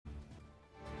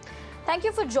Thank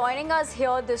you for joining us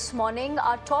here this morning.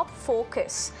 Our top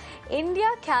focus: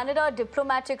 India-Canada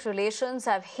diplomatic relations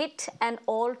have hit an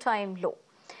all-time low.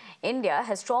 India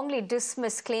has strongly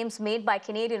dismissed claims made by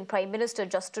Canadian Prime Minister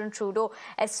Justin Trudeau,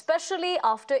 especially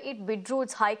after it withdrew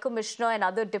its High Commissioner and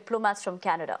other diplomats from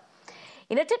Canada.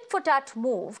 In a tit-for-tat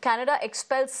move, Canada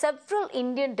expelled several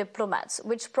Indian diplomats,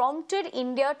 which prompted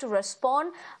India to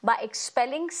respond by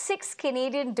expelling 6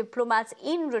 Canadian diplomats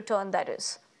in return, that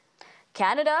is.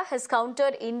 Canada has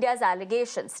countered India's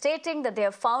allegations, stating that they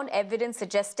have found evidence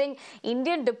suggesting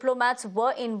Indian diplomats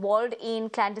were involved in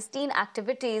clandestine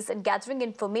activities and gathering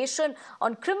information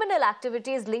on criminal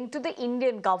activities linked to the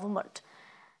Indian government.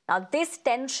 Now, this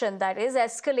tension, that is,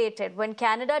 escalated when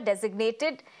Canada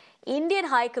designated Indian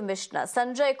High Commissioner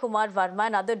Sanjay Kumar Verma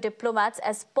and other diplomats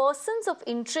as persons of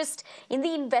interest in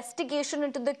the investigation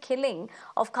into the killing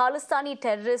of Khalistani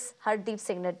terrorist Hardeep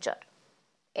Singh Nijjar.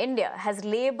 India has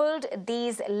labelled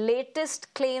these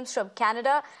latest claims from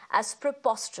Canada as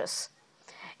preposterous.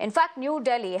 In fact, New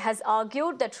Delhi has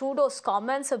argued that Trudeau's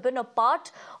comments have been a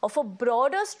part of a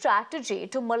broader strategy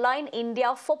to malign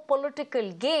India for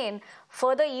political gain,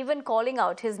 further even calling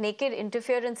out his naked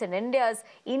interference in India's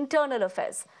internal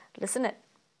affairs. Listen in.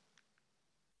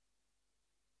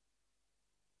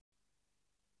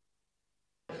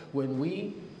 When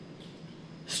we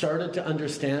started to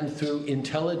understand through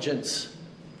intelligence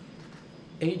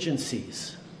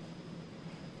agencies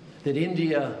that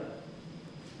India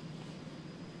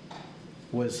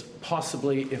was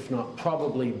possibly, if not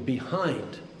probably,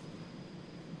 behind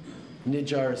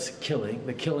Nijjar's killing,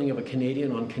 the killing of a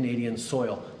Canadian on Canadian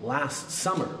soil last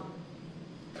summer,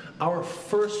 our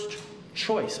first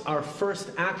choice, our first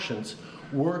actions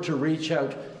were to reach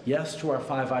out, yes, to our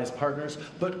Five Eyes partners,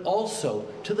 but also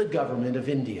to the government of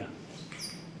India,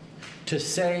 to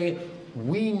say,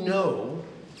 we know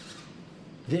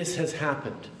this has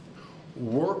happened.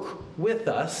 Work with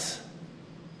us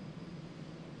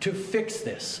to fix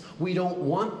this. We don't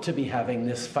want to be having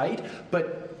this fight,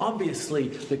 but obviously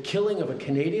the killing of a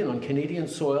Canadian on Canadian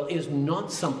soil is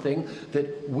not something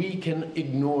that we can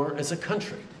ignore as a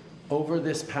country. Over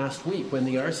this past week, when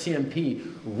the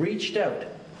RCMP reached out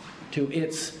to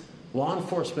its law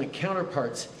enforcement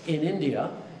counterparts in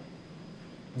India,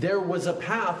 there was a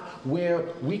path where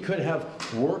we could have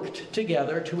worked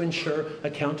together to ensure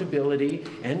accountability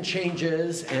and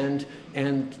changes and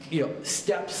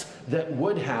steps that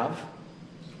would have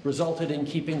resulted in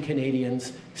keeping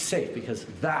Canadians safe, because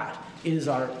that is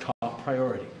our top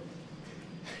priority.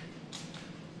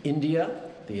 India,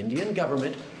 the Indian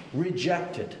government,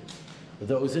 rejected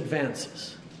those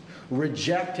advances,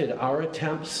 rejected our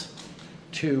attempts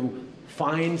to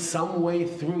find some way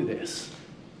through this.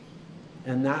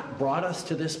 And that brought us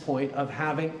to this point of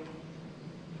having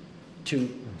to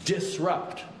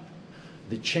disrupt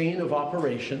the chain of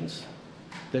operations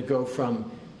that go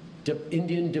from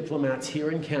Indian diplomats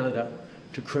here in Canada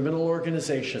to criminal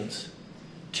organizations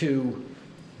to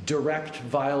direct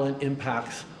violent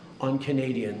impacts on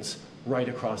Canadians right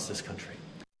across this country.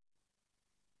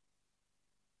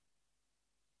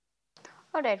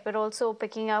 All right, we're also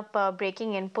picking up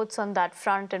breaking inputs on that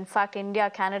front. In fact,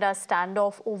 India-Canada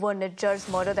standoff over Nijjar's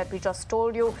murder that we just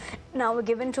told you. Now we're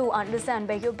given to understand,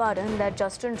 beg your pardon, that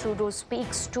Justin Trudeau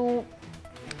speaks to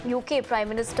UK Prime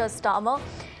Minister Starmer.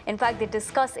 In fact, they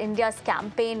discuss India's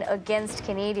campaign against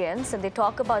Canadians and they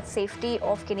talk about safety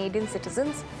of Canadian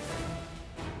citizens.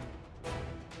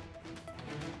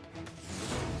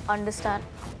 Understand.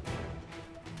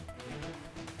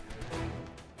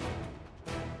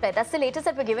 That's the latest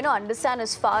that we're given to understand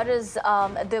as far as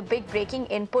the big breaking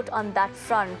input on that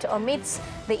front. Amidst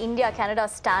the India-Canada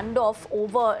standoff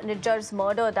over Nijjar's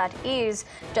murder, that is,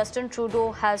 Justin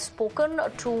Trudeau has spoken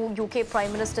to UK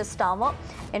Prime Minister Starmer.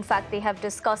 In fact, they have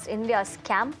discussed India's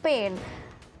campaign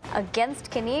against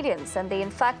Canadians, and they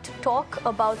in fact talk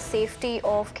about safety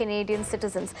of Canadian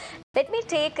citizens. Let me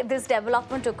take this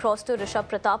development across to Rishabh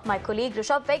Pratap, my colleague.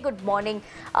 Rishabh, very good morning.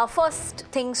 First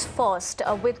things first,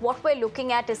 with what we're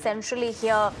looking at essentially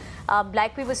here,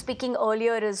 like we were speaking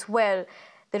earlier as well,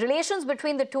 the relations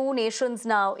between the two nations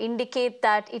now indicate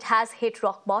that it has hit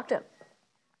rock bottom.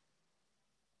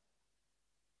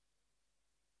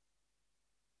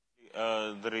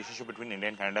 The relationship between India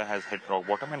and Canada has hit rock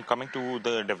bottom, and coming to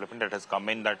the development that has come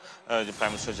in, that the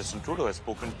Prime Minister Justin Trudeau has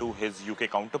spoken to his UK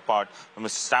counterpart, Mr.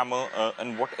 Starmer,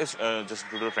 and what is Justin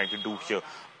Trudeau trying to do here?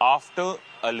 After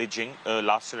alleging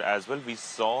last year as well, we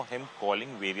saw him calling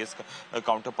various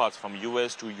counterparts from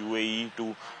US to UAE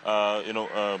to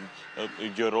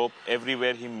Europe.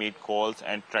 Everywhere he made calls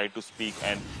and tried to speak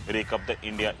and rake up the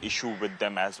India issue with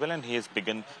them as well, and he has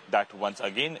begun that once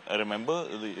again. Remember,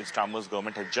 the Starmer's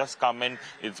government had just come in.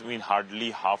 It's been hardly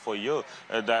half a year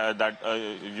that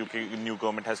UK new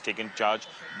government has taken charge.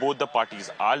 Both the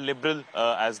parties are liberal,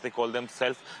 as they call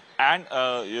themselves. And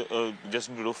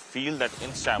Justin Trudeau feel that in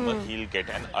Starmer he'll get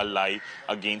an ally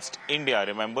against India.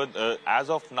 Remember, as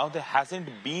of now, there hasn't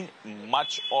been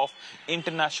much of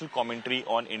international commentary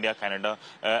on India-Canada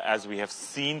as we have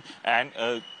seen.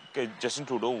 And Justin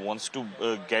Trudeau wants to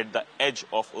get the edge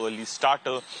of early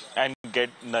starter and get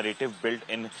narrative built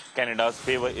in Canada's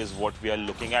favor is what we are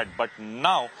looking at. But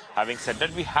now, having said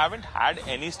that, we haven't had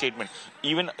any statement.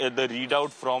 Even the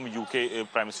readout from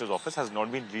UK Prime Minister's office has not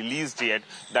been released yet.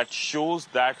 That shows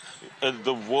that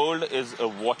the world is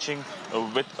watching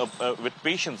with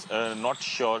patience, not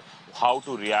sure how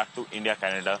to react to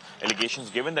India-Canada allegations,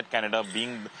 given that Canada,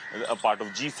 being a part of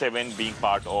G7, being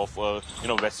part of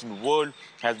Western world,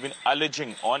 has been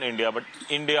alleging on India. But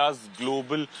India's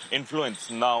global influence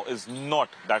now is not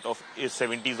that of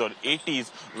 70s or 80s,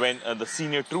 when the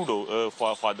senior Trudeau,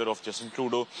 father of Justin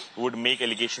Trudeau, would make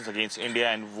allegations against India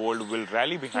and world will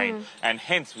rally behind. And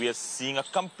hence, we are seeing a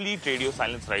complete radio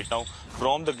silence right now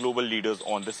from the global leaders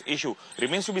on this issue.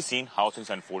 Remains to be seen how things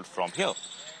unfold from here.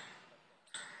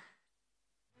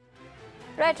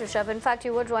 Right, Rishabh. In fact,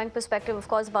 you were drawing perspective, of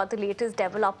course, about the latest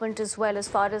development as well, as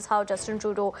far as how Justin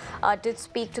Trudeau did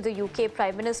speak to the UK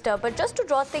Prime Minister. But just to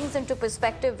draw things into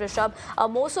perspective, Rishabh,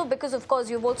 more so because, of course,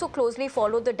 you've also closely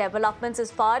followed the developments as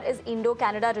far as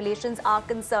Indo-Canada relations are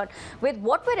concerned. With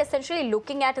what we're essentially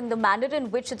looking at and the manner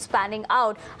in which it's panning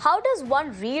out, how does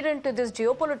one read into this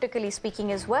geopolitically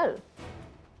speaking as well?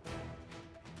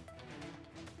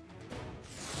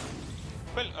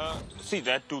 Well, see,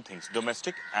 there are two things,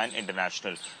 domestic and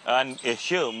international. And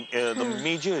here, the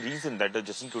major reason that the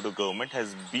Justin Trudeau government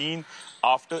has been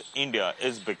after India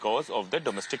is because of the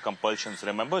domestic compulsions.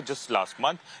 Remember, just last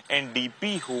month,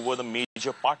 NDP, who were the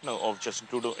major partner of Justin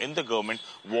Trudeau in the government,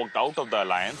 walked out of the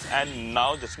alliance. And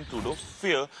now Justin Trudeau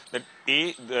fear that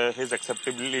his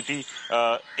acceptability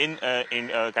in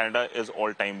Canada is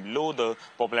all-time low. The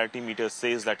popularity meter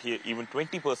says that even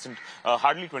 20%,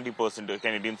 hardly 20%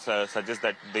 Canadians suggest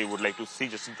that they would like to see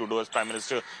Justin Trudeau as Prime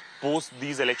Minister post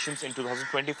these elections in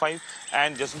 2025.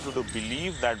 And Justin Trudeau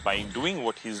believes that by doing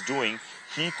what he's doing,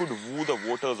 he could woo the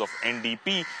voters of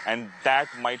NDP, and that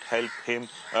might help him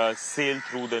sail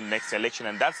through the next election.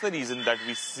 And that's the reason that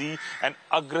we see an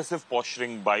aggressive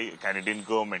posturing by Canadian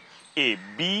government. A.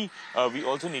 B, we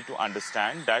also need to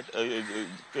understand that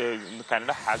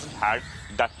Canada hasn't had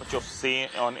that much of say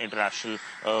on international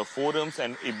forums,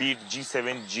 and be it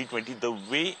G7, G20, the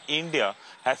way India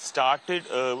has started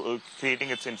creating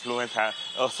its influence,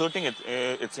 asserting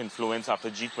its influence after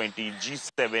G20,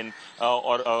 G7,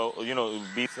 or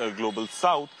be it Global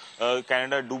South,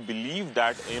 Canada do believe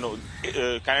that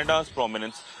Canada's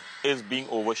prominence is being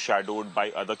overshadowed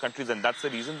by other countries, and that's the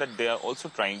reason that they are also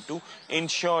trying to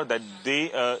ensure that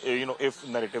they, if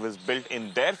narrative is built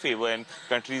in their favor and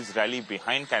countries rally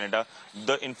behind Canada,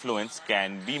 the influence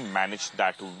can be managed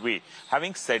that way.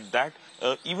 Having said that,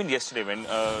 even yesterday when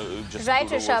Right,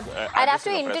 Rishabh, I'd have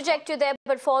to interject you there,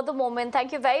 but for the moment,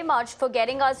 thank you very much for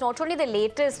getting us not only the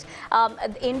latest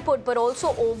input, but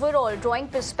also overall drawing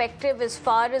perspective as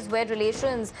far as where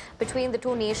relations between the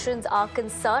two nations are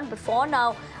concerned. But for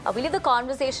now, we leave the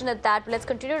conversation at that. But let's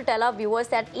continue to tell our viewers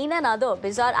that in another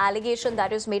bizarre allegation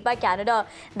that is made by Canada,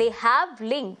 they have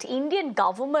linked Indian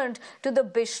government to the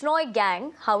Bishnoi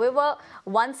gang. However,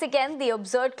 once again, the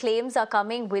absurd claims are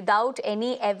coming without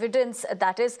any evidence,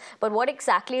 that is. But what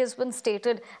exactly has been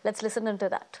stated? Let's listen into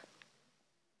that.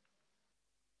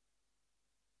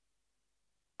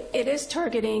 It is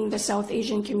targeting the South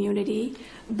Asian community,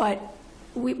 but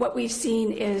what we've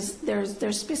seen is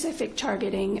there's specific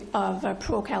targeting of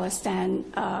pro-Khalistan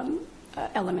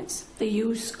elements, the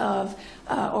use of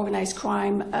organized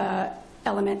crime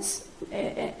elements,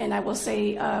 and I will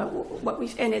say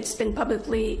and it's been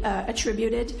publicly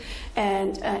attributed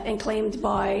and claimed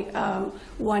by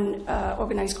one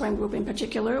organized crime group in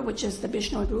particular, which is the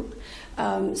Bishnoi group.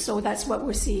 So that's what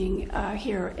we're seeing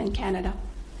here in Canada.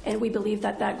 And we believe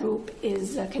that that group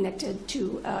is connected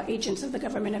to agents of the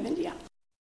government of India.